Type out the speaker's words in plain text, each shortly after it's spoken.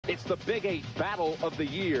It's the Big 8 battle of the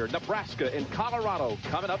year. Nebraska and Colorado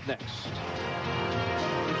coming up next.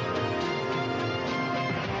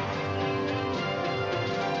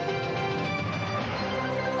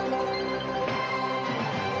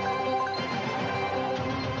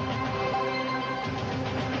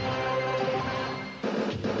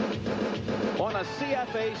 On a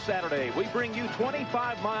CFA Saturday, we bring you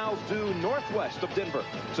 25 miles due northwest of Denver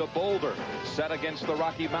to Boulder. Set against the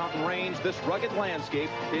Rocky Mountain Range, this rugged landscape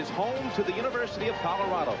is home to the University of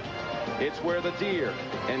Colorado. It's where the deer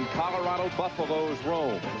and Colorado buffaloes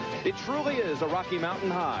roam. It truly is a Rocky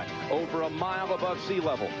Mountain high, over a mile above sea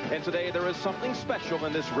level. And today there is something special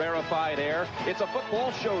in this rarefied air. It's a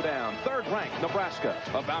football showdown. Third-ranked Nebraska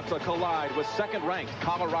about to collide with second-ranked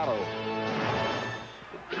Colorado.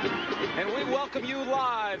 And we welcome you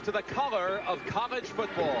live to the color of college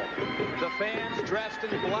football. The fans dressed in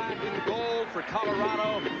black and gold for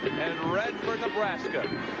Colorado and red for Nebraska.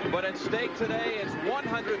 But at stake today is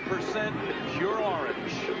 100% pure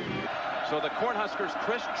orange. So the Cornhuskers'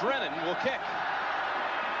 Chris Drennan will kick.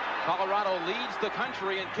 Colorado leads the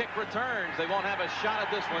country in kick returns. They won't have a shot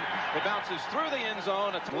at this one. It bounces through the end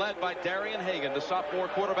zone. It's led by Darian Hagan, the sophomore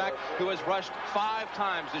quarterback who has rushed 5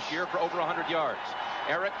 times this year for over 100 yards.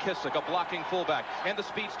 Eric Kissick, a blocking fullback, and the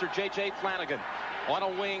speedster J.J. Flanagan. On a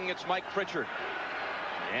wing, it's Mike Pritchard.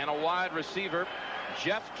 And a wide receiver,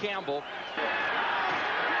 Jeff Campbell.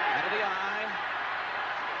 Out of the eye.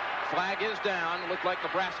 Flag is down. Looked like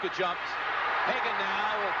Nebraska jumped. Hagan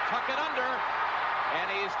now will tuck it under. And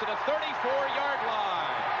he's to the 34-yard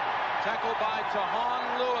line. Tackled by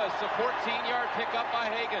Tahan Lewis. A 14-yard pickup by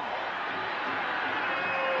Hagan.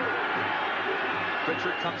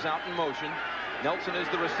 Pritchard comes out in motion. Nelson is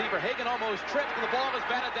the receiver. Hagan almost tripped, and the ball was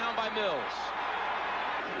batted down by Mills.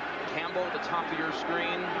 Campbell at the top of your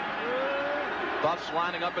screen. Buffs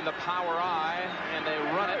lining up in the power I, and they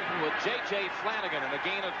run it with J.J. Flanagan in a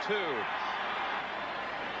gain of 2.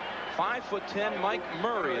 5'10" Mike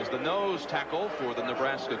Murray is the nose tackle for the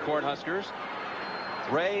Nebraska Cornhuskers.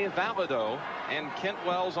 Ray Valido and Kent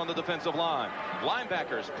Wells on the defensive line.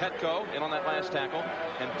 Linebackers, Petco in on that last tackle,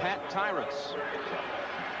 and Pat Tyrants.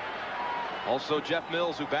 Also Jeff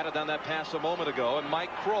Mills, who batted down that pass a moment ago, and Mike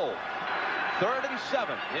Kroll. 3rd and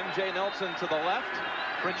 7. M.J. Nelson to the left,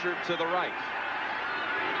 Pritchard to the right.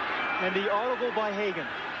 And the audible by Hagan.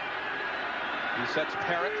 He sets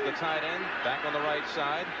Parrott, the tight end, back on the right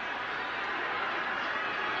side.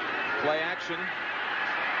 Play action.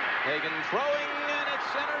 Hagan throwing, and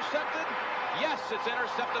it's intercepted. Yes, it's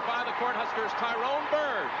intercepted by the Cornhuskers' Tyrone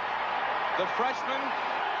Bird. The freshman,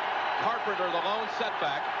 Carpenter, the lone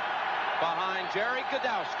setback, behind Jerry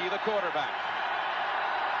Godowski, the quarterback.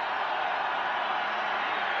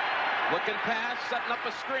 Looking pass, setting up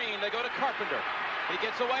a screen. They go to Carpenter. He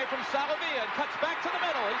gets away from Salavia and cuts back to the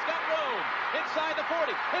middle. He's got room. Inside the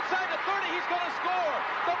 40. Inside the 30. He's going to score.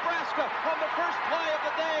 Nebraska on the first play of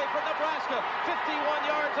the day for Nebraska. 51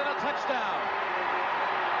 yards and a touchdown.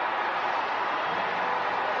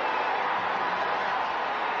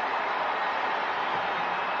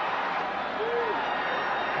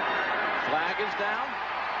 Flag is down.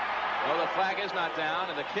 No, the flag is not down,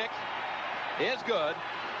 and the kick is good.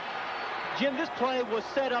 Jim, this play was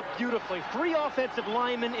set up beautifully. 3 offensive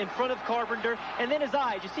linemen in front of Carpenter, and then his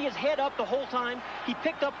eyes. You see his head up the whole time. He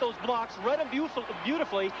picked up those blocks, read them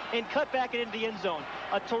beautifully, and cut back into the end zone.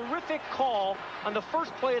 A terrific call on the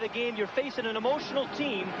first play of the game. You're facing an emotional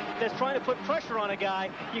team that's trying to put pressure on a guy.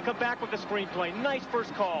 You come back with the screenplay. Nice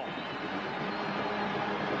first call.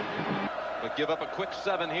 But give up a quick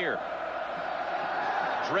 7 here.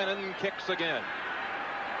 Drennan kicks again.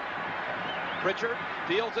 Pritchard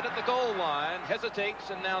fields it at the goal line,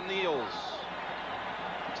 hesitates, and now kneels.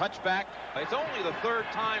 Touchback. It's only the 3rd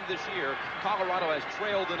time this year Colorado has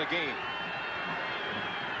trailed in a game.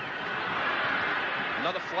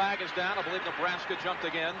 Another flag is down. I believe Nebraska jumped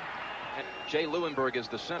again. And Jay Lewinberg is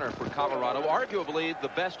the center for Colorado, arguably the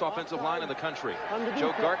best offensive line in the country.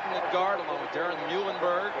 Joe Garton at guard, along with Darren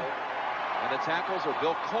Muhlenberg. And the tackles are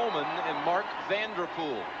Bill Coleman and Mark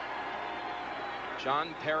Vanderpool.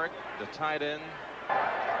 John Parrott, the tight end.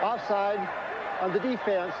 Offside on the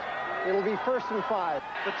defense. It'll be 1st and 5.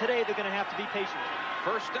 But today they're going to have to be patient.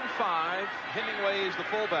 1st and 5. Hemingway is the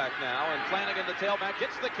fullback now, and Flanagan, the tailback,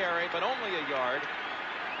 gets the carry, but only a yard.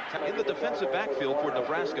 In the defensive backfield for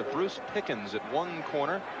Nebraska, Bruce Pickens at one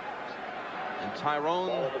corner, and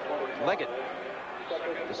Tyrone Leggett.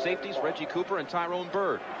 The safeties, Reggie Cooper and Tyrone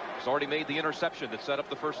Bird. Has already made the interception that set up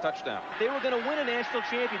the first touchdown. They were going to win a national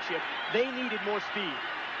championship. They needed more speed.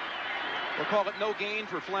 We'll call it no gain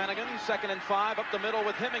for Flanagan. 2nd and 5 up the middle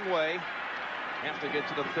with Hemingway. Have to get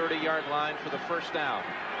to the 30-yard line for the first down.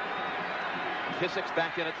 Kisic's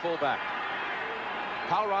back in at fullback.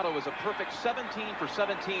 Colorado is a perfect 17 for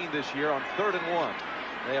 17 this year on 3rd and 1.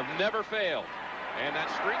 They have never failed. And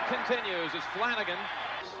that streak continues as Flanagan.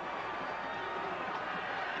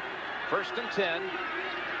 1st and 10.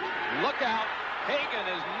 Look out. Hagan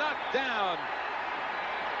is knocked down.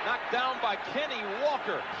 Knocked down by Kenny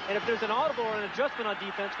Walker. And if there's an audible or an adjustment on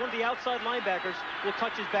defense, one of the outside linebackers will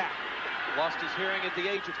touch his back. Lost his hearing at the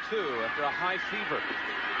age of 2 after a high fever.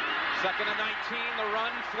 2nd and 19, the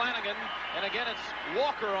run, Flanagan. And again, it's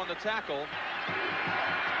Walker on the tackle.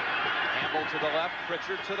 Campbell to the left,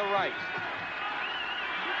 Pritchard to the right.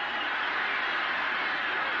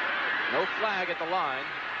 No flag at the line.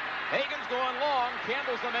 Hagan's going long.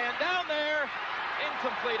 Campbell's the man down there.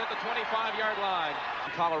 Incomplete at the 25-yard line.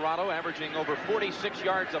 Colorado averaging over 46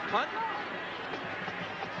 yards a punt.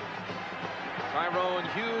 Tyrone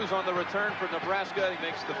Hughes on the return for Nebraska. He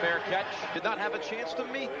makes the fair catch. Did not have a chance to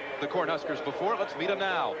meet the Cornhuskers before. Let's meet him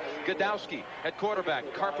now. Godowski at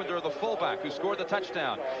quarterback. Carpenter, the fullback, who scored the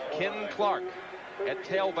touchdown. Ken Clark at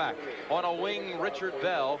tailback. On a wing, Richard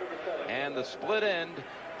Bell. And the split end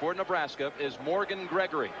for Nebraska is Morgan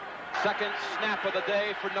Gregory. Second snap of the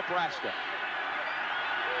day for Nebraska.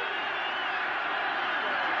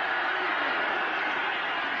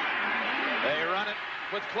 They run it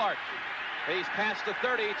with Clark. He's past the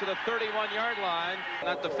 30 to the 31-yard line.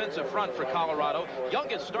 That defensive front for Colorado.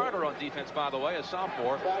 Youngest starter on defense, by the way, a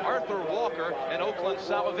sophomore. Arthur Walker and Oakland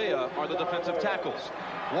Salavia are the defensive tackles.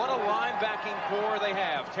 What a linebacking core they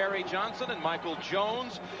have. Terry Johnson and Michael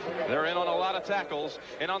Jones. They're in on a lot of tackles.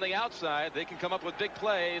 And on the outside, they can come up with big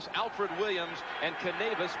plays. Alfred Williams and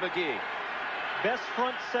Canavis McGee. Best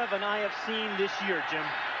front 7 I have seen this year, Jim.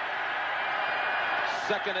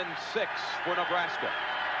 2nd and 6 for Nebraska.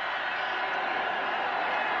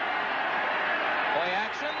 Play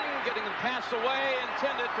action, getting the pass away,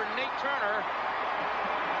 intended for Nate Turner.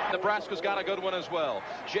 Nebraska's got a good one as well.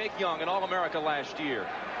 Jake Young, an All-America last year.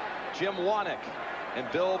 Jim Wanek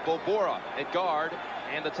and Bill Bobora at guard.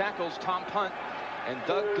 And the tackles, Tom Punt and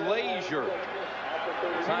Doug Glazier.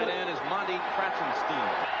 The tight end is Monty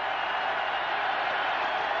Kratzenstein.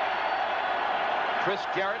 Chris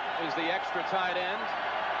Garrett is the extra tight end.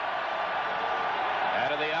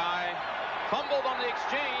 Out of the eye. Fumbled on the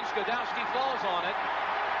exchange. Godowski falls on it.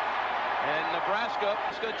 And Nebraska,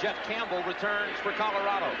 Jeff Campbell returns for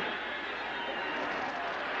Colorado.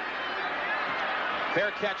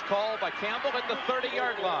 Fair catch call by Campbell at the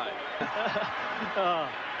 30-yard line.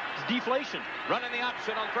 It's deflation. Running the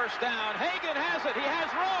option on 1st down. Hagan has it. He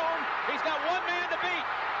has room. He's got one man to beat.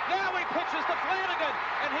 Now he pitches to Flanagan,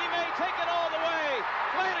 and he may take it all the way.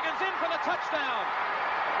 Flanagan's in for the touchdown.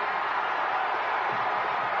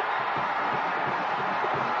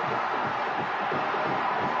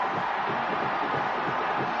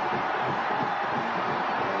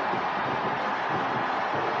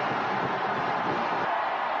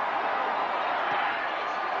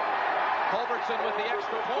 With the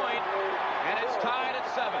extra point, and it's tied at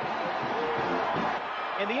 7.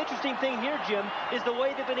 And the interesting thing here, Jim, is the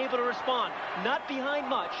way they've been able to respond. Not behind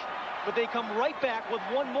much, but they come right back with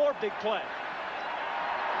one more big play.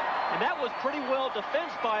 And that was pretty well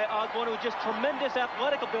defensed by Osborne. It was just tremendous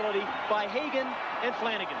athletic ability by Hagan and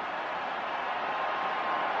Flanagan.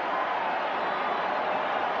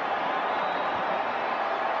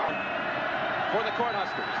 For the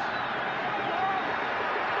Cornhuskers.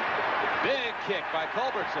 Big kick by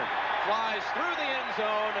Culbertson. Flies through the end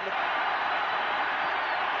zone. And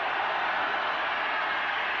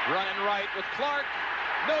running right with Clark.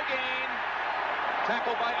 No gain.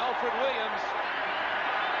 Tackled by Alfred Williams.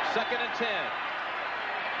 2nd and 10.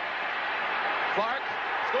 Clark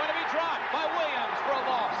is going to be dropped by Williams for a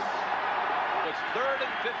loss. It's 3rd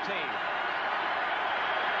and 15.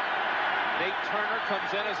 Nate Turner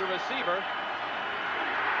comes in as a receiver.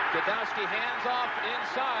 Godowski hands off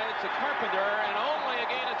inside to Carpenter, and only a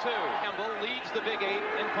gain of 2. Campbell leads the Big 8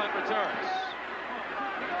 in punt returns.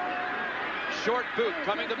 Short boot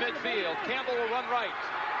coming to midfield. Campbell will run right.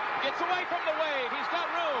 Gets away from the wave. He's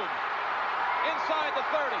got room. Inside the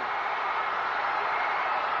 30.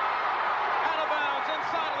 Out of bounds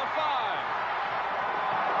inside of the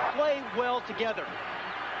 5. Play well together.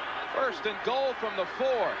 1st and goal from the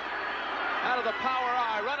 4. Out of the power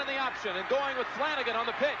eye, running the option and going with Flanagan on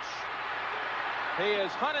the pitch. He is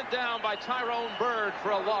hunted down by Tyrone Bird for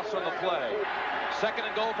a loss on the play. 2nd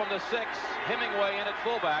and goal from the 6. Hemingway in at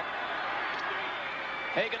fullback.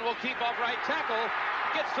 Hagan will keep off right tackle.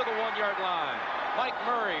 Gets to the 1-yard line. Mike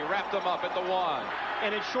Murray wrapped him up at the 1.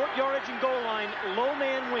 And in short yardage and goal line, low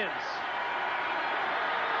man wins.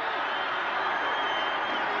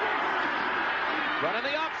 Running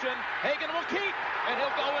the option. motion. Hagan will keep, and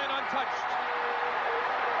he'll go in untouched.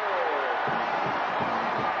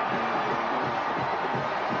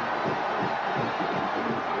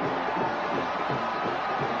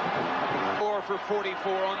 For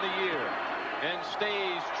 44 on the year and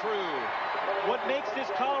stays true. What makes this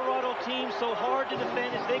Colorado team so hard to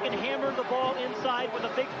defend is they can hammer the ball inside with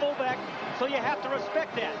a big fullback, so you have to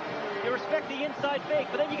respect that. You respect the inside fake,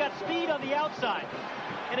 but then you got speed on the outside.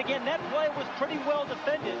 And again, that play was pretty well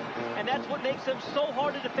defended, and that's what makes them so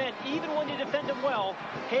hard to defend. Even when you defend them well,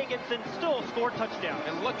 Hagenson still scored touchdown.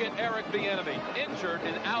 And look at Eric Bieniemy, injured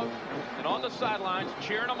and out and on the sidelines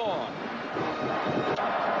cheering him on.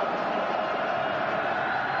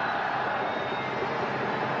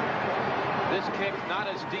 This kick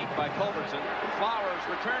not as deep by Culbertson. Flowers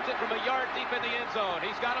returns it from a yard deep in the end zone.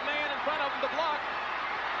 He's got a man in front of him to block.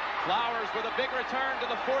 Flowers with a big return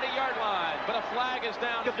to the 40-yard line, but a flag is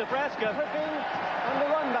down. Of Nebraska. On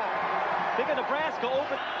the run back. Think of Nebraska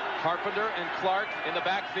open. Carpenter and Clark in the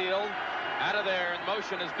backfield. Out of there in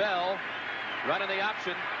motion is Bell. Running the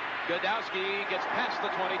option. Godowski gets past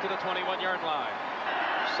the 20 to the 21-yard line.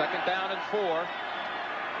 Second down and 4.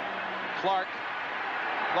 Clark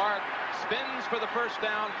spins for the first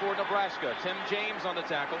down for Nebraska. Tim James on the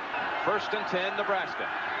tackle. First and 10, Nebraska.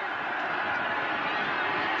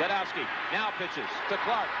 Godowski now pitches to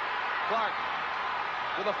Clark. Clark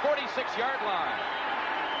to the 46-yard line.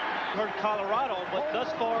 Heard Colorado, but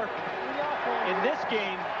thus far in this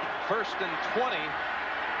game, First and 20,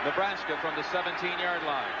 Nebraska from the 17-yard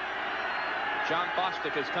line. John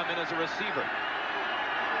Bostic has come in as a receiver.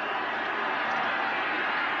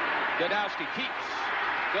 Godowski keeps.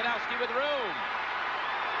 Godowski with room.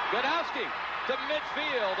 Godowski to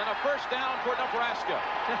midfield and a first down for Nebraska.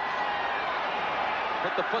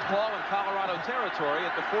 Hit the football in Colorado territory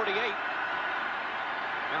at the 48.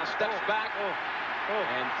 Now steps back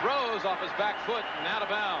and throws off his back foot and out of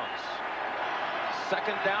bounds.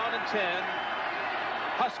 Second down and 10.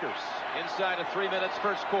 Huskers inside of 3 minutes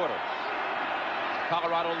first quarter.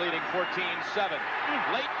 Colorado leading 14-7.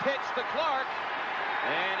 Late pitch to Clark.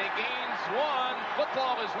 And he gains 1.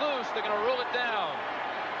 Football is loose. They're going to rule it down.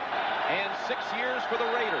 And 6 years for the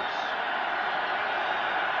Raiders.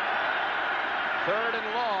 Third and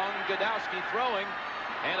long. Godowski throwing.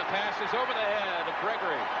 And a pass is over the head of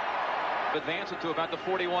Gregory. Advance it to about the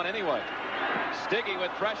 41 anyway. Stiggy with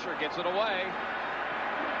pressure gets it away.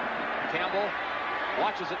 Campbell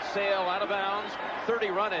watches it sail out of bounds. 30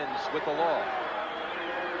 run-ins with the law.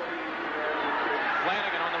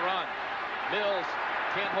 Flanagan on the run. Mills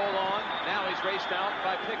can't hold on. Now he's raced out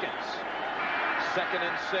by Pickens. Second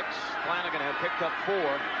and 6. Flanagan had picked up 4.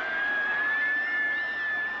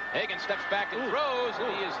 Hagan steps back and throws.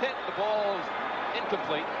 And he is hit. The ball is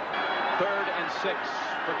incomplete. Third and 6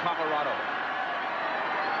 for Colorado.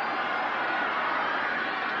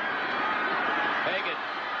 Hagan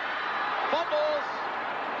fumbles.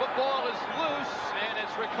 Football is loose, and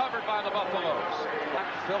it's recovered by the Buffaloes.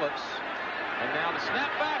 Phillips. And now the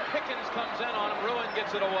snap back. Pickens comes in on him. Ruin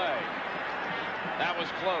gets it away. That was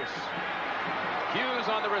close. Hughes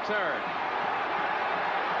on the return.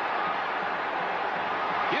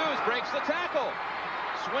 Hughes breaks the tackle.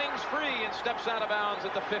 Swings free and steps out of bounds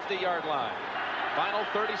at the 50-yard line. Final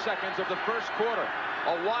 30 seconds of the first quarter.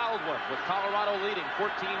 A wild one with Colorado leading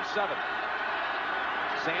 14-7.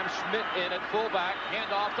 Sam Schmidt in at fullback.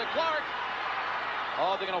 Handoff to Clark.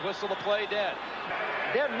 Oh, they're going to whistle the play dead.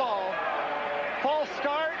 Dead ball. False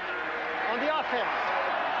start on the offense.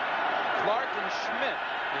 Clark and Schmidt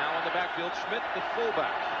now in the backfield. Schmidt the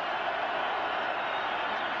fullback.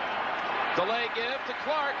 Delay give to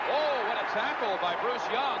Clark. Oh, what a tackle by Bruce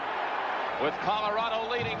Young. With Colorado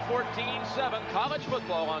leading 14-7, college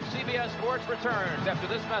football on CBS Sports returns after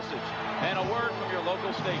this message and a word from your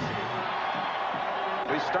local station.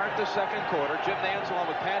 We start the second quarter. Jim Nance along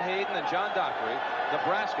with Pat Hayden and John Dockery.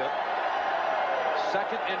 Nebraska,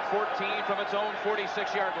 second and 14 from its own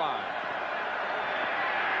 46-yard line.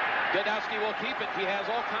 Godowski will keep it. He has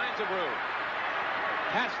all kinds of room.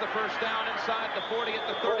 Past the first down inside the 40 at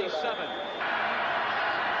the 37.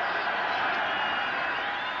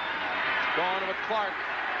 Going with Clark.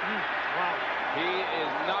 Wow. He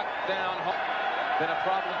is knocked down. Been a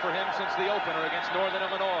problem for him since the opener against Northern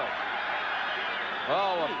Illinois.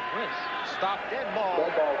 Oh, stop. Dead ball.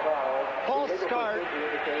 False start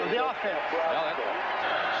on the offense. Well,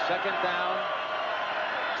 second down,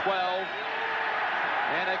 12.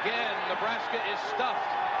 And again, Nebraska is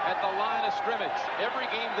stuffed at the line of scrimmage every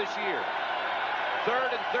game this year.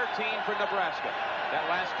 Third and 13 for Nebraska. That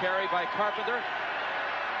last carry by Carpenter.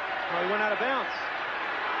 Well, he went out of bounds.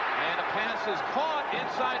 And a pass is caught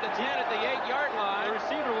inside the 10 at the 8-yard line. The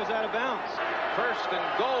receiver was out of bounds. First and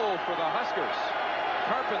goal for the Huskers.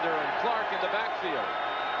 Carpenter and Clark in the backfield.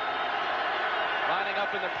 Lining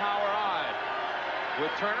up in the power I.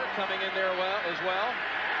 With Turner coming in there as well.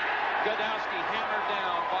 Godowski hammered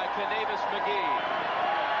down by Canavis McGee.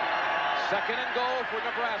 Second and goal for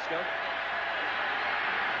Nebraska.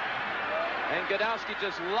 And Godowski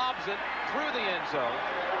just lobs it through the end zone.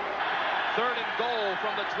 Third and goal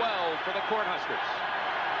from the 12 for the Cornhuskers.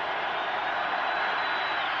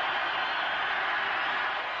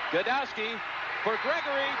 Godowski for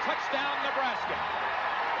Gregory. Touchdown, Nebraska.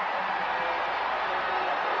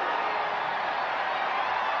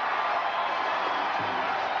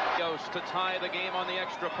 To tie the game on the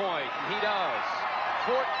extra point. He does.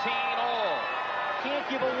 14 all. Can't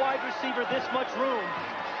give a wide receiver this much room.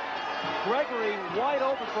 Gregory wide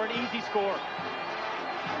open for an easy score.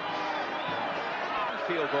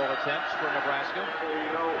 Field goal attempts for Nebraska.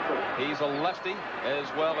 He's a lefty as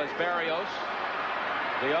well as Barrios,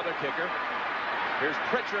 the other kicker. Here's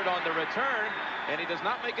Pritchard on the return, and he does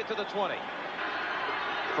not make it to the 20.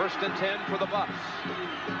 First and 10 for the Buffs.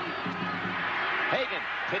 Hagan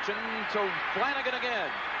pitching to Flanagan again.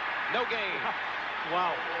 No gain.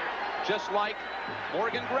 Wow. Just like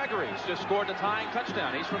Morgan Gregory's just scored the tying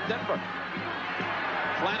touchdown. He's from Denver.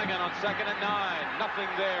 Flanagan on 2nd and 9. Nothing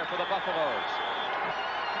there for the Buffaloes.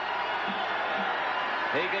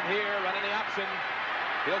 Hagan here running the option.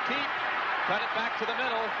 He'll keep. Cut it back to the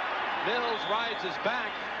middle. Mills rides his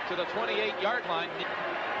back to the 28-yard line.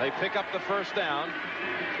 They pick up the first down.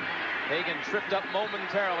 Hagan tripped up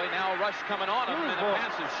momentarily. Now rush coming on him, and the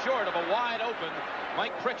pass is short of a wide open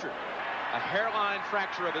Mike Pritchard. A hairline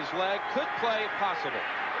fracture of his leg. Could play possible.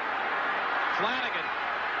 Flanagan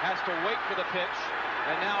has to wait for the pitch,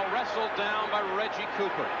 and now wrestled down by Reggie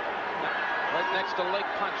Cooper. Right next to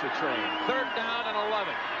Lake Pontchartrain. Third down and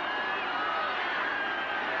 11.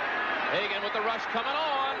 Hagan with the rush coming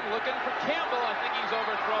on. Looking for Campbell. I think he's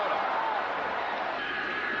overthrown him.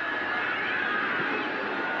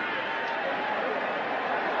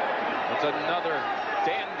 It's another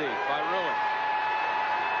dandy by Ruin.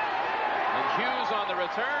 And Hughes on the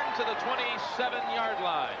return to the 27-yard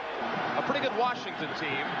line. A pretty good Washington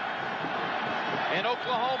team in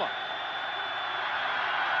Oklahoma.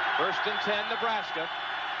 First and 10, Nebraska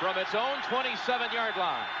from its own 27-yard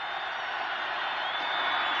line.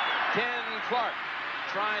 Ken Clark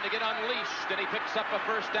trying to get unleashed, and he picks up a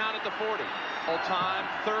first down at the 40. All-time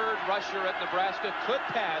third rusher at Nebraska. Could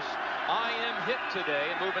pass. I am hit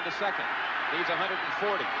today and move into second. Needs 140.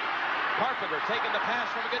 Carpenter taking the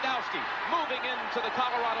pass from Godowski. Moving into the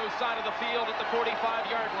Colorado side of the field at the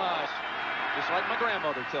 45-yard line. Just like my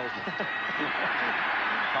grandmother tells me.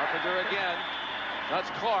 Carpenter again.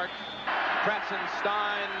 That's Clark. Kratzenstein,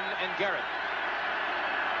 Stein, and Garrett.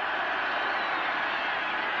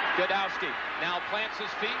 Godowski now plants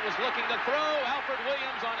his feet, was looking to throw. Alfred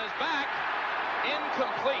Williams on his back.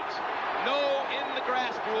 Incomplete. No in the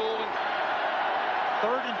grasp rule.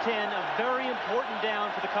 Third and 10, a very important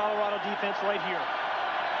down for the Colorado defense right here.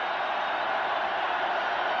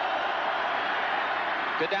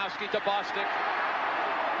 Godowski to Bostic.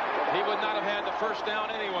 He would not have had the first down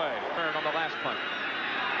anyway. Turn on the last punt.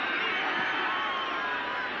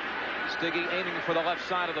 Stiggy aiming for the left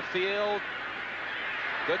side of the field.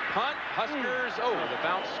 Good punt. Huskers. Oh, the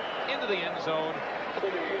bounce into the end zone.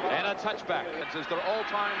 And a touchback. This is their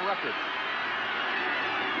all-time record.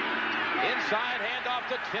 Inside handoff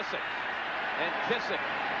to Kissick. And Kissick,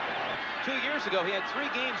 2 years ago, he had 3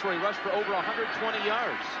 games where he rushed for over 120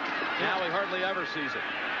 yards. Now he hardly ever sees it.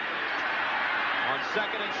 On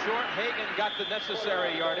second and short, Hagan got the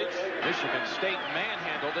necessary yardage. Michigan State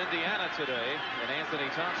manhandled Indiana today, and Anthony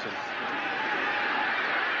Thompson.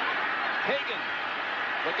 Hagan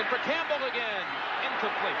looking for Campbell again.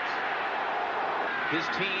 Incomplete. His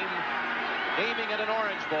team aiming at an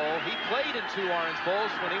Orange Bowl. He played in 2 Orange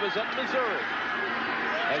Bowls when he was at Missouri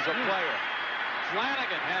as a player.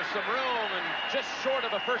 Flanagan has some room and just short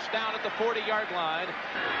of a first down at the 40-yard line.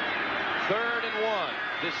 Third and 1.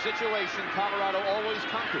 This situation, Colorado always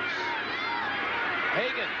conquers.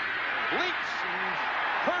 Hagan leaps and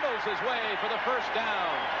hurdles his way for the first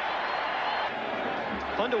down.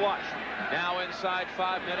 Fun to watch. Now inside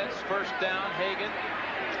 5 minutes. First down, Hagan.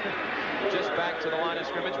 Just back to the line of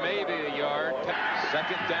scrimmage, maybe a yard.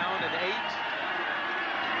 Second down and 8.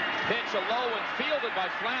 Pitch a low and fielded by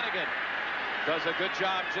Flanagan. Does a good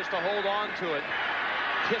job just to hold on to it.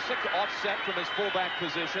 Kissick offset from his fullback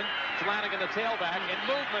position. Flanagan the tailback, and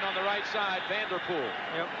movement on the right side, Vanderpool.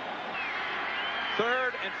 Yep.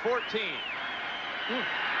 Third and 14.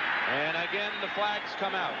 And again, the flags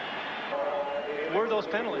come out. Were those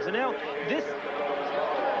penalties? And now this...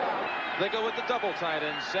 They go with the double tight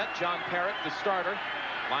end set. John Parrott, the starter,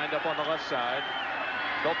 lined up on the left side.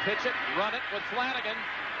 They'll pitch it, run it with Flanagan.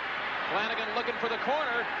 Flanagan looking for the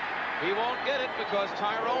corner. He won't get it because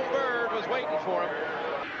Tyrone Bird was waiting for him.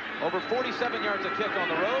 Over 47 yards a kick on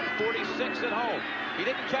the road, 46 at home. He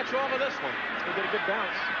didn't catch all of this one. He'll get a good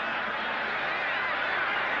bounce.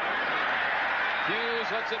 Hughes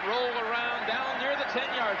lets it roll around down near the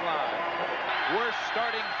 10-yard line. Worst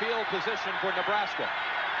starting field position for Nebraska.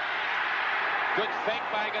 Good fake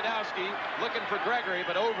by Godowski, looking for Gregory,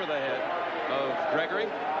 but over the head of Gregory.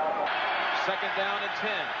 Second down and 10.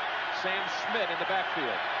 Sam Schmidt in the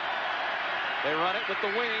backfield. They run it with the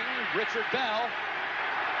wing, Richard Bell.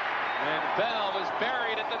 And Bell is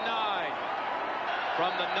buried at the 9.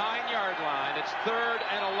 From the 9-yard line, it's 3rd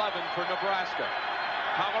and 11 for Nebraska.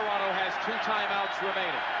 Colorado has 2 timeouts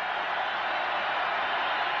remaining.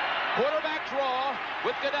 Quarterback draw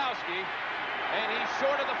with Godowski. And he's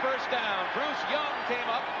short of the first down. Bruce Young came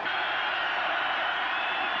up.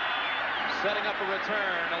 Setting up a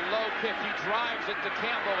return. A low kick. He drives it to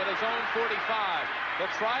Campbell at his own 45.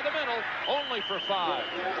 They'll try the middle. Only for 5.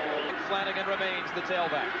 Flanagan remains the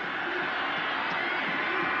tailback.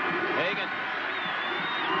 Hagan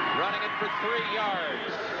running it for 3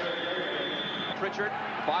 yards. Pritchard,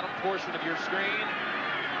 bottom portion of your screen.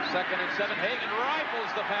 2nd and 7. Hagan rifles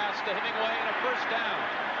the pass to Hemingway and a first down.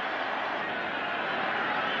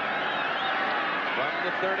 From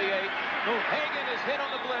the 38. Hagan is hit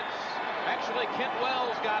on the blitz. Actually, Kent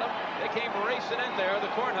Wells got him. They came racing in there.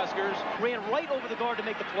 The Cornhuskers ran right over the guard to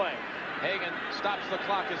make the play. Hagan stops the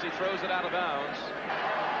clock as he throws it out of bounds.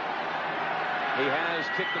 He has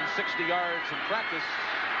kicked them 60 yards in practice.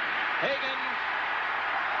 Hagan.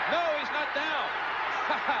 No, he's not down.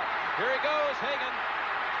 Here he goes, Hagan.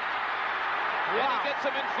 Wow. And he gets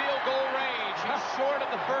him in field goal range. He's short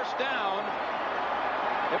of the first down.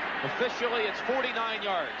 Officially, it's 49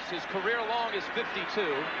 yards. His career long is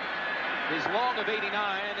 52. His long of 89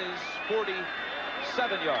 is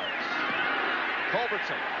 47 yards.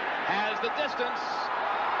 Culbertson has the distance,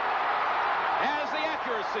 has the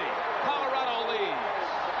accuracy. Colorado leads.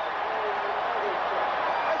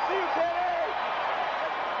 I see you, Kenny!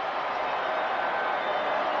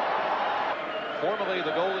 Formerly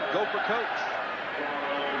the Golden Gopher coach.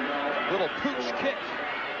 Little pooch kick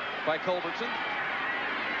by Culbertson.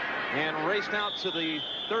 And raced out to the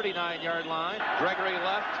 39-yard line. Gregory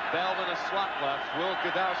left, Bell in a slot left. Will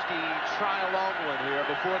Godowski try a long one here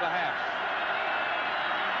before the half?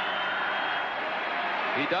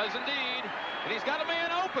 He does indeed, and he's got a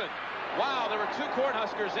man open. Wow, there were 2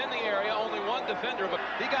 Cornhuskers in the area, only 1 defender, but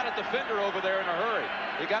he got a defender over there in a hurry.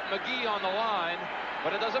 He got McGee on the line,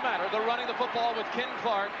 but it doesn't matter. They're running the football with Ken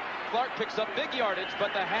Clark. Clark picks up big yardage,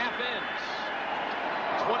 but the half ends.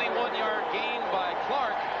 21-yard gain by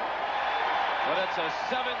Clark. But it's a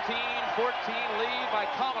 17-14 lead by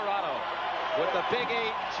Colorado with the Big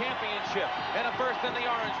 8 championship and a berth in the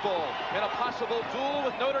Orange Bowl and a possible duel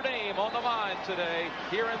with Notre Dame on the line today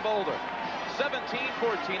here in Boulder.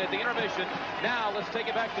 17-14 at the intermission. Now let's take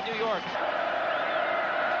it back to New York.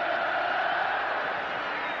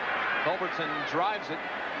 Culbertson drives it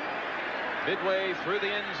midway through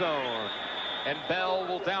the end zone. And Bell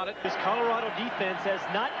will down it. This Colorado defense has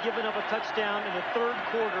not given up a touchdown in the 3rd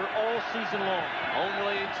quarter all season long.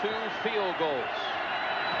 Only 2 field goals.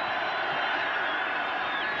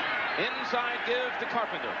 Inside give to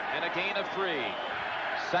Carpenter and a gain of 3.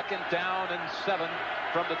 2nd down and 7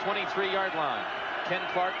 from the 23-yard line. Ken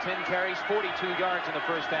Clark, 10 carries, 42 yards in the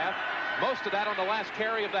first half. Most of that on the last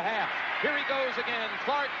carry of the half. Here he goes again.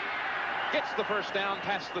 Clark gets the first down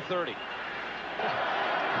past the 30.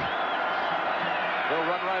 They'll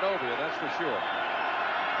run right over you, that's for sure.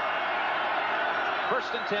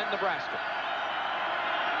 1st and 10, Nebraska.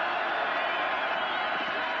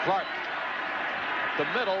 Clark, the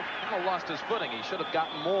middle, lost his footing. He should have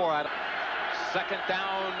gotten more out of 2nd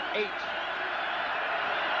down, 8.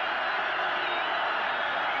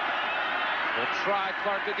 They'll try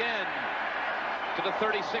Clark again to the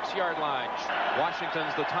 36-yard line.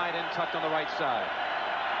 Washington's the tight end tucked on the right side.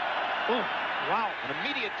 Ooh. Wow. An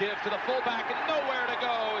immediate give to the fullback, and nowhere to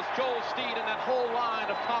go is Joel Steed and that whole line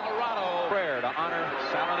of Colorado. Prayer to honor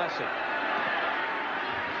Salinesi.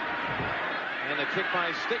 And the kick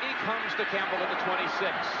by Stiggy comes to Campbell at the 26. He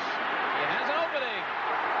has an opening.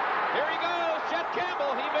 Here he goes, Chet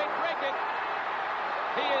Campbell. He may break it.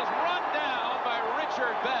 He is run down by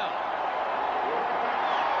Richard Bell.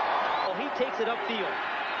 Well, he takes it upfield.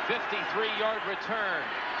 53-yard return.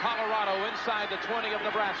 Colorado inside the 20 of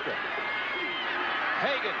Nebraska.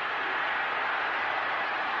 Hagan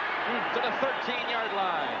to the 13-yard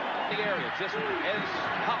line. The area, just as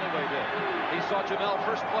Holloway did. He saw Jamel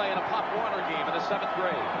first play in a Pop Warner game in the 7th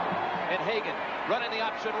grade. And Hagan running the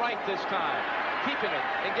option right this time, keeping it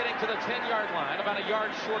and getting to the 10-yard line, about a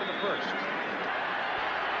yard short of the first.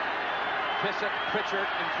 Pissick, Pritchard,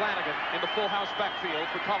 and Flanagan in the full house backfield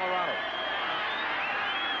for Colorado.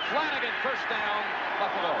 Flanagan, first down,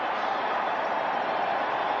 Buffalo.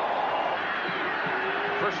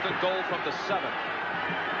 First and goal from the 7.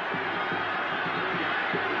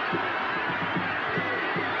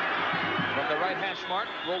 From the right hash mark,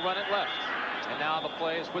 we'll run it left. And now the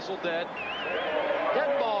play is whistled dead.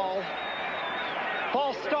 Dead ball.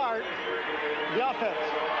 False start. The offense.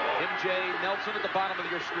 MJ Nelson at the bottom of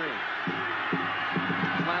your screen.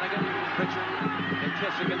 Flanagan, Pritchard, and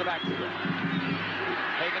Kissick in the backfield.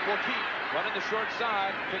 Hagan will keep running the short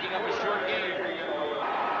side, picking up a short gain.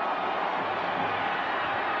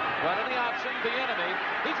 Running the option, the enemy.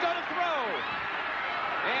 He's going to throw.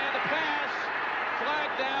 And the pass,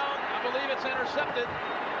 flagged down. I believe it's intercepted.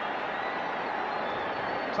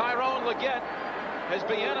 Tyrone Leggett has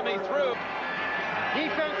the enemy through.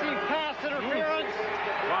 Defensive pass interference.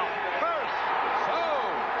 Wow. First. So,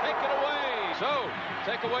 take it away. So,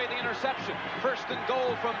 take away the interception. First and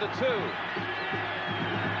goal from the 2.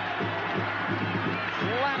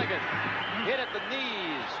 Flanagan hit at the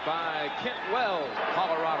knees by Kent Wells,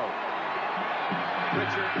 Colorado.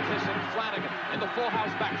 Pritchard, Kissick, Flanagan in the full house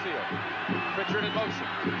backfield. Pritchard in motion.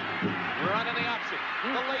 Running the option.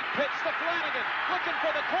 The late pitch to Flanagan. Looking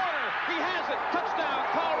for the corner. He has it. Touchdown,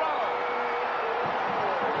 Colorado.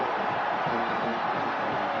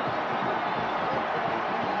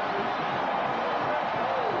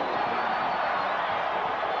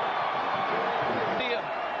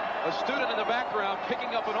 A student in the background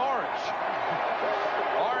picking up an orange.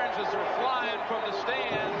 Oranges are flying from the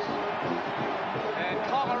stands. And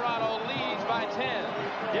Colorado leads by 10.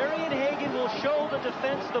 Darian Hagan will show the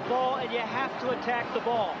defense the ball, and you have to attack the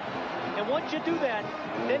ball. And once you do that,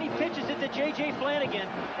 then he pitches it to J.J. Flanagan,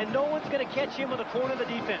 and no one's going to catch him on the corner of the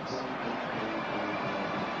defense.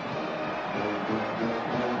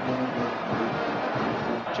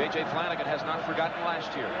 J.J. Flanagan has not forgotten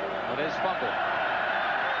last year with his fumble.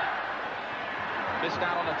 Missed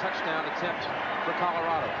out on a touchdown attempt for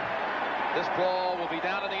Colorado. This ball will be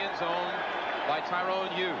down in the end zone by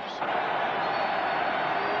Tyrone Hughes.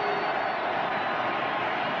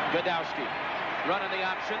 Godowski running the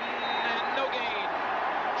option, and no gain.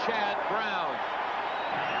 Chad Brown.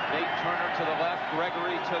 Nate Turner to the left,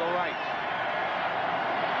 Gregory to the right.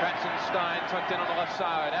 Kratzenstein tucked in on the left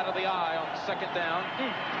side, out of the eye on second down.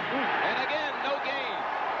 And again, no gain.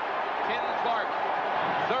 Ken Clark,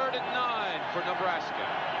 3rd and 9 for Nebraska.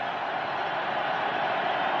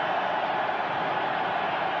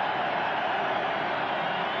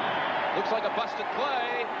 Looks like a busted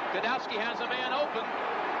play. Godowski has a man open,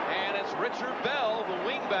 and it's Richard Bell, the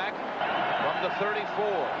wingback, from the 34.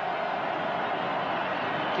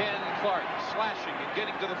 Ken Clark slashing and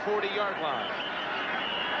getting to the 40-yard line.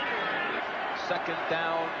 Second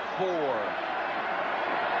down, 4.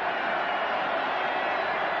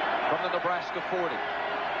 From the Nebraska 40.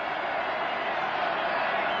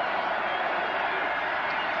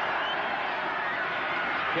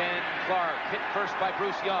 Ken Clark hit first by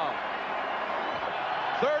Bruce Young.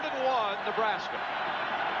 3rd and 1, Nebraska.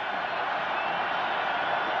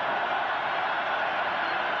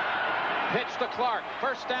 Pitch to Clark.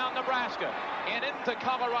 First down, Nebraska. And into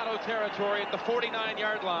Colorado territory at the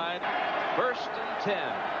 49-yard line. 1st and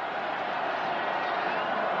 10.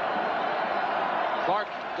 Clark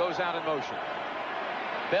goes out in motion.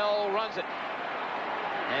 Bell runs it.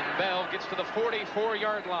 And Bell gets to the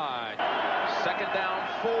 44-yard line. Second down,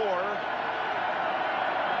 4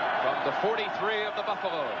 from the 43 of the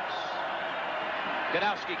Buffaloes.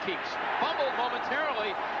 Godowski keeps. Fumbled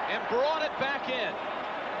momentarily and brought it back in.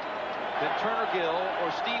 Then Turner Gill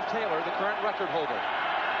or Steve Taylor, the current record holder.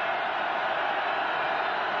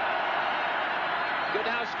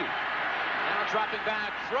 Godowski now dropping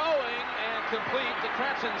back, throwing, and complete to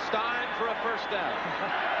Kratzenstein for a first down.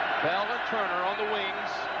 Bell and Turner on the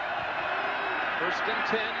wings. 1st and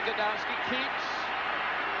 10, Godowski keeps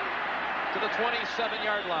to the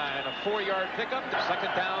 27-yard line. A 4-yard pickup.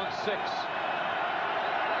 Second down, 6.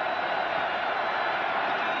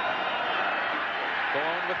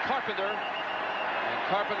 Going with Carpenter. And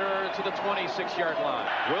Carpenter to the 26-yard line.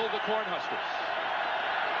 Will the Cornhuskers.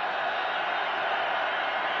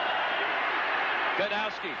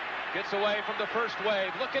 Godowski gets away from the first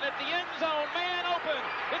wave. Looking at the end zone. Man open.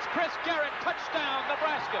 It's Chris Garrett. Touchdown,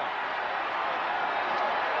 Nebraska.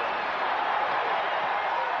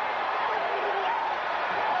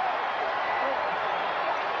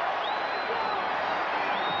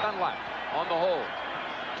 the hold.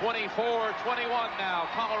 24-21 now,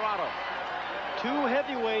 Colorado. Two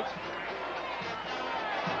heavyweights.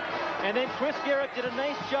 And then Chris Garrett did a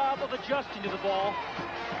nice job of adjusting to the ball.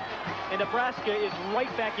 And Nebraska is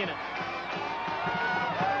right back in it.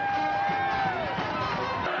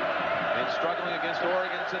 And struggling against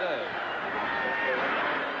Oregon today.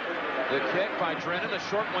 The kick by Drennan, a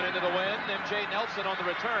short one into the wind. M.J. Nelson on the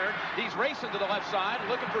return. He's racing to the left side,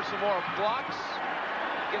 looking for some more blocks.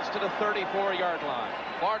 Gets to the 34-yard line.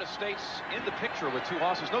 Florida State's in the picture with 2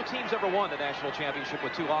 losses. No team's ever won the national championship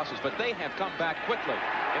with 2 losses, but they have come back quickly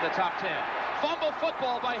in the top 10. Fumble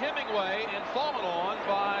football by Hemingway and fallen on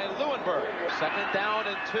by Leuenberg. 2nd down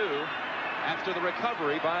and 2 after the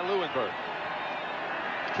recovery by Leuenberg.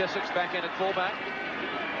 Kissick's back in at fullback.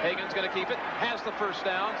 Hagan's going to keep it. Has the first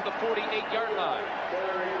down to the 48-yard line.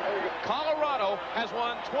 Colorado has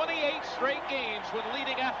won 28 straight games when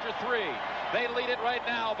leading after 3. They lead it right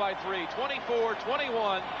now by 3.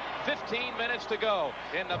 24-21. 15 minutes to go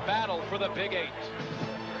in the battle for the Big 8.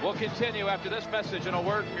 We'll continue after this message and a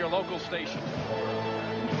word from your local station.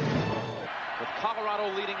 With Colorado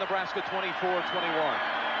leading Nebraska 24-21.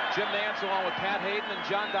 Jim Nantz along with Pat Hayden and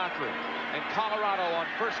John Dockery. And Colorado on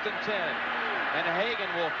 1st and 10. And Hagan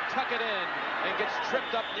will tuck it in and gets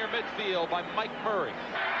tripped up near midfield by Mike Murray.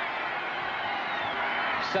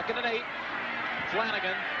 2nd and 8.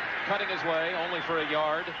 Flanagan cutting his way only for a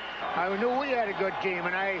yard. I knew we had a good team,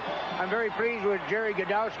 and I'm very pleased with Jerry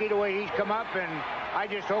Godowski, the way he's come up, and I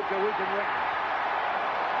just hope that we can win.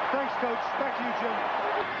 Thanks, Coach. Back to you, Jim.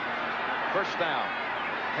 First down.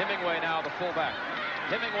 Hemingway now the fullback.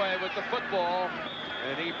 Hemingway with the football,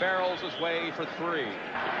 and he barrels his way for 3.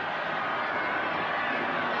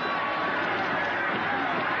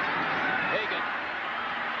 Hagan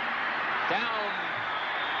down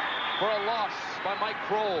for a loss by Mike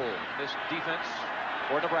Kroll. This defense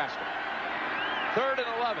for Nebraska. 3rd and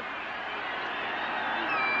 11.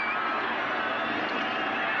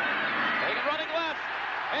 Hagan running left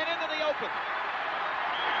and into the open.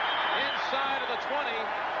 Inside of the 20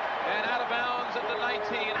 and out of bounds at the 19.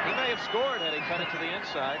 He may have scored had he cut it to the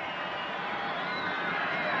inside.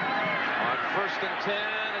 On 1st and 10,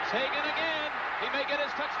 it's Hagan again. He may get his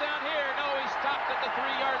touchdown here. No, he stopped at the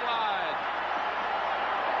 3-yard line.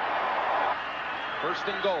 1st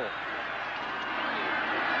and goal.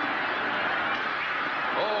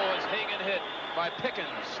 Oh, it's Hagan hit by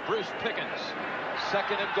Pickens, Bruce Pickens.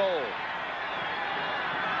 2nd and goal.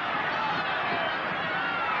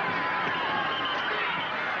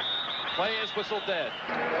 Play is whistled dead.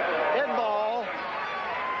 Dead ball.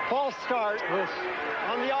 False start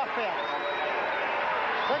on the offense.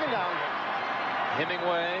 2nd down.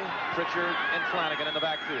 Hemingway, Pritchard, and Flanagan in the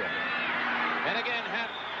backfield. And again,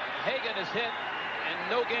 Hagan is hit and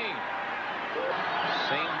no gain.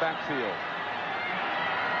 Same backfield.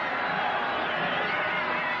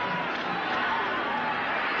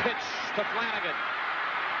 Pitch to Flanagan.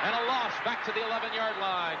 And a loss back to the 11-yard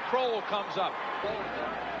line. Kroll comes up.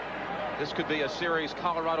 This could be a series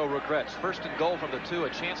Colorado regrets. 1st and goal from the 2, a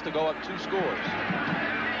chance to go up 2 scores.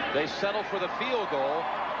 They settle for the field goal.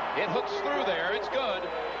 It hooks through there. It's good.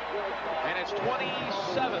 And it's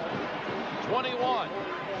 27-21.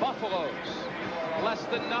 Buffaloes. Less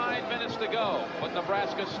than 9 minutes to go. But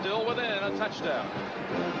Nebraska still within a touchdown.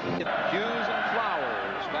 Hughes and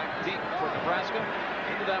Flowers back deep for Nebraska.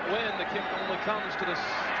 Into that win. The kick only comes to the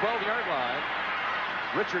 12-yard line.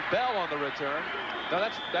 Richard Bell on the return. No,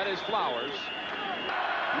 that is Flowers.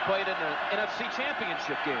 You played in the NFC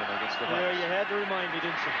Championship game against the Bucs. Yeah, you had to remind me,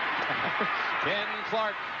 didn't you? Ken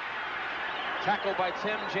Clark. Tackled by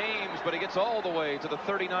Tim James, but he gets all the way to the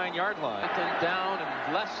 39-yard line. Down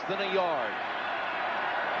in less than a yard.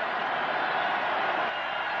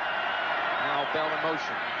 Now Bell in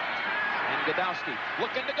motion. And Godowski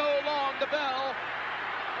looking to go long to Bell.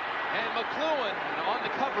 And McLuhan on the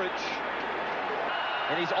coverage.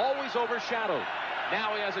 And he's always overshadowed.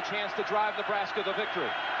 Now he has a chance to drive Nebraska to victory.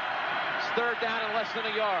 It's 3rd down and less than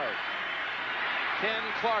a yard. Ken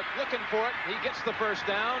Clark looking for it. He gets the first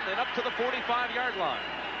down and up to the 45-yard line.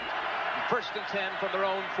 1st and 10 from their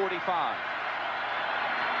own 45.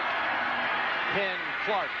 Ken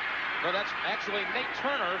Clark. No, that's actually Nate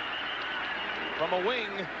Turner from a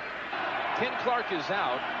wing. Ken Clark is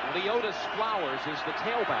out. Leotis Flowers is the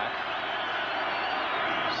tailback.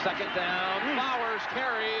 2nd down. Flowers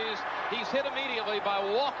carries. He's hit immediately by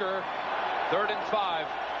Walker. 3rd and 5.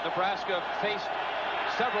 Nebraska faced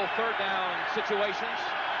several 3rd down situations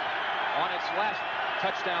on its last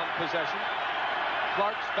touchdown possession.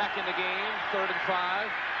 Clark's back in the game. 3rd and 5.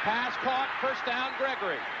 Pass caught. 1st down,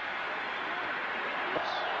 Gregory.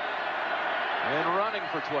 And running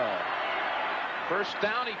for 12. First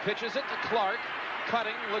down, he pitches it to Clark.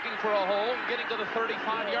 Cutting, looking for a hole, and getting to the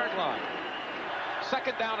 35-yard line.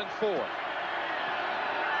 Second down and 4.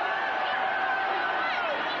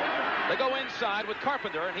 They go inside with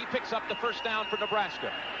Carpenter, and he picks up the first down for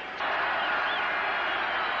Nebraska.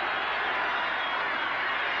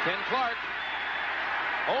 Ken Clark,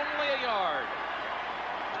 only a yard.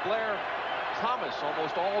 Blair Thomas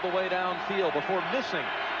almost all the way downfield before missing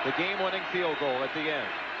the game-winning field goal at the end.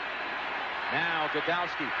 Now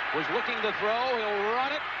Godowski was looking to throw. He'll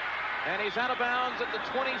run it, and he's out of bounds at the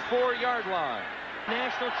 24-yard line.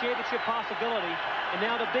 National championship possibility, and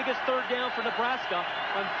now the biggest third down for Nebraska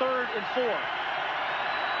on 3rd and 4.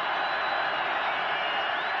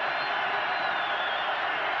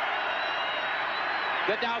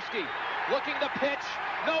 Godowski looking to pitch.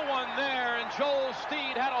 No one there, and Joel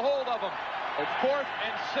Steed had a hold of him. 4th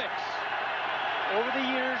and 6. Over the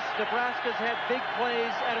years, Nebraska's had big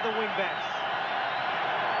plays out of the wingbacks.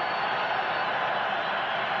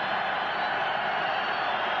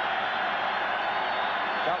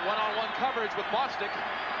 Got one-on-one coverage with Bostic,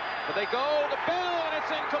 but they go to Bell, and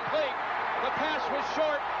it's incomplete. The pass was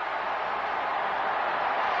short.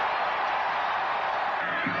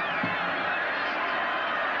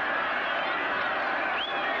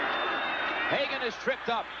 Hagan is tripped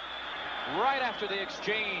up right after the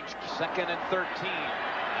exchange. 2nd and 13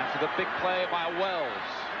 after the big play by Wells.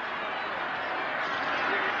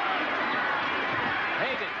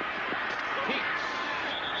 Hagan keeps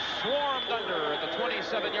swarmed under at the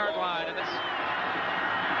 27-yard line, and this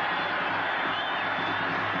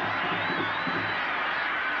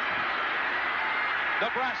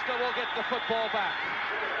Nebraska will get the football back.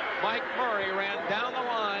 Mike Murray ran down the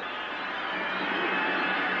line.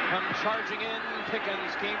 Come charging in.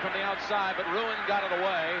 Pickens came from the outside, but Ruin got it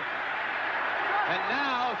away. And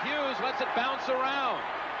now Hughes lets it bounce around.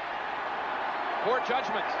 Poor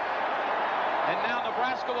judgment. And now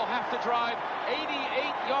Nebraska will have to drive 88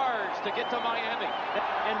 yards to get to Miami.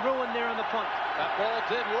 And Ruin there on the punt. That ball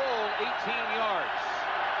did roll 18 yards.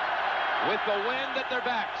 With the wind at their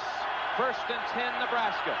backs. 1st and 10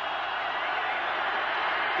 Nebraska.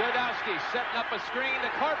 Godowski setting up a screen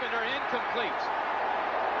to Carpenter, incomplete.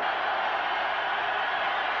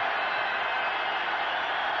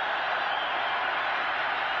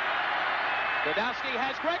 Godowski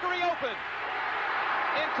has Gregory open.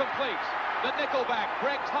 Incomplete. The nickelback,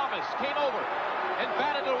 Greg Thomas, came over and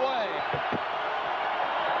batted it away.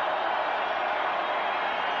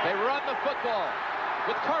 They run the football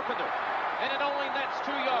with Carpenter, and it only nets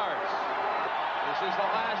 2 yards. This is the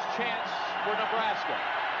last chance for Nebraska.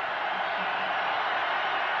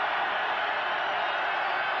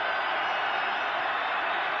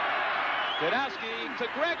 Godowski to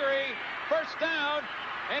Gregory, first down,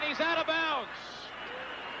 and he's out of bounds.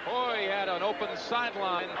 Boy, he had an open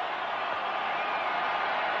sideline.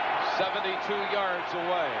 72 yards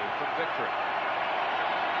away from victory.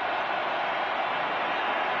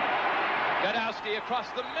 Godowski across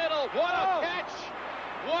the middle. What a catch!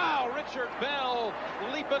 Wow, Richard Bell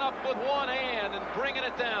leaping up with one hand and bringing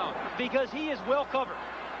it down. Because he is well covered.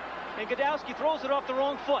 And Godowski throws it off the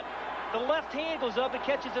wrong foot. The left hand goes up and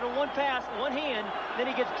catches it in one pass, one hand, then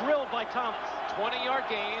he gets drilled by Thomas. 20-yard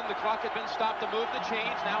gain. The clock had been stopped to move the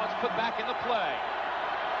chains. Now it's put back into play.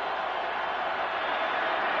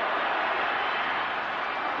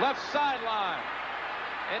 Left sideline.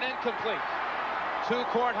 And incomplete. 2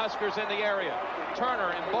 Cornhuskers in the area.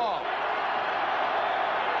 Turner and Ball.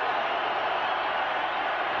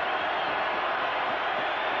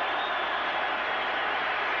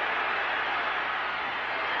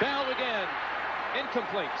 Bell again.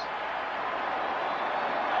 Incomplete.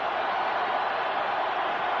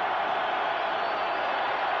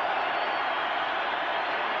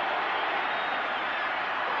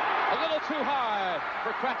 A little too high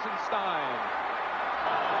for Kratzenstein.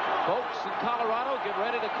 Folks in Colorado, get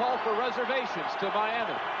ready to call for reservations to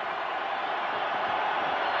Miami.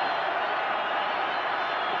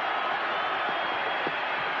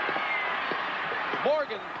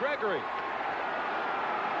 Morgan Gregory.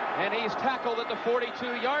 And he's tackled at the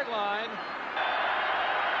 42-yard line.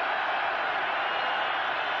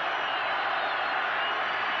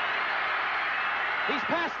 He's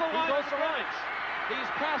past the line of scrimmage. He's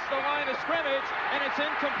past the line of scrimmage, and it's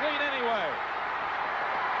incomplete anyway.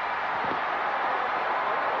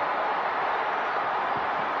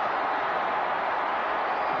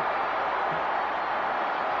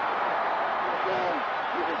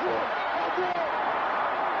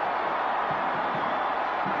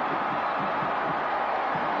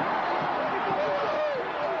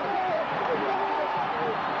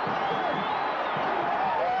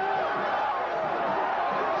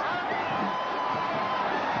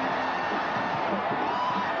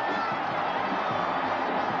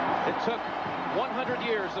 It took 100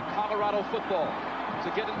 years of Colorado football to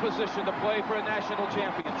get in position to play for a national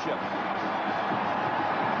championship.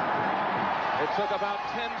 It took about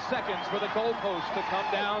 10 seconds for the goalpost to come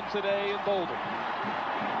down today in Boulder.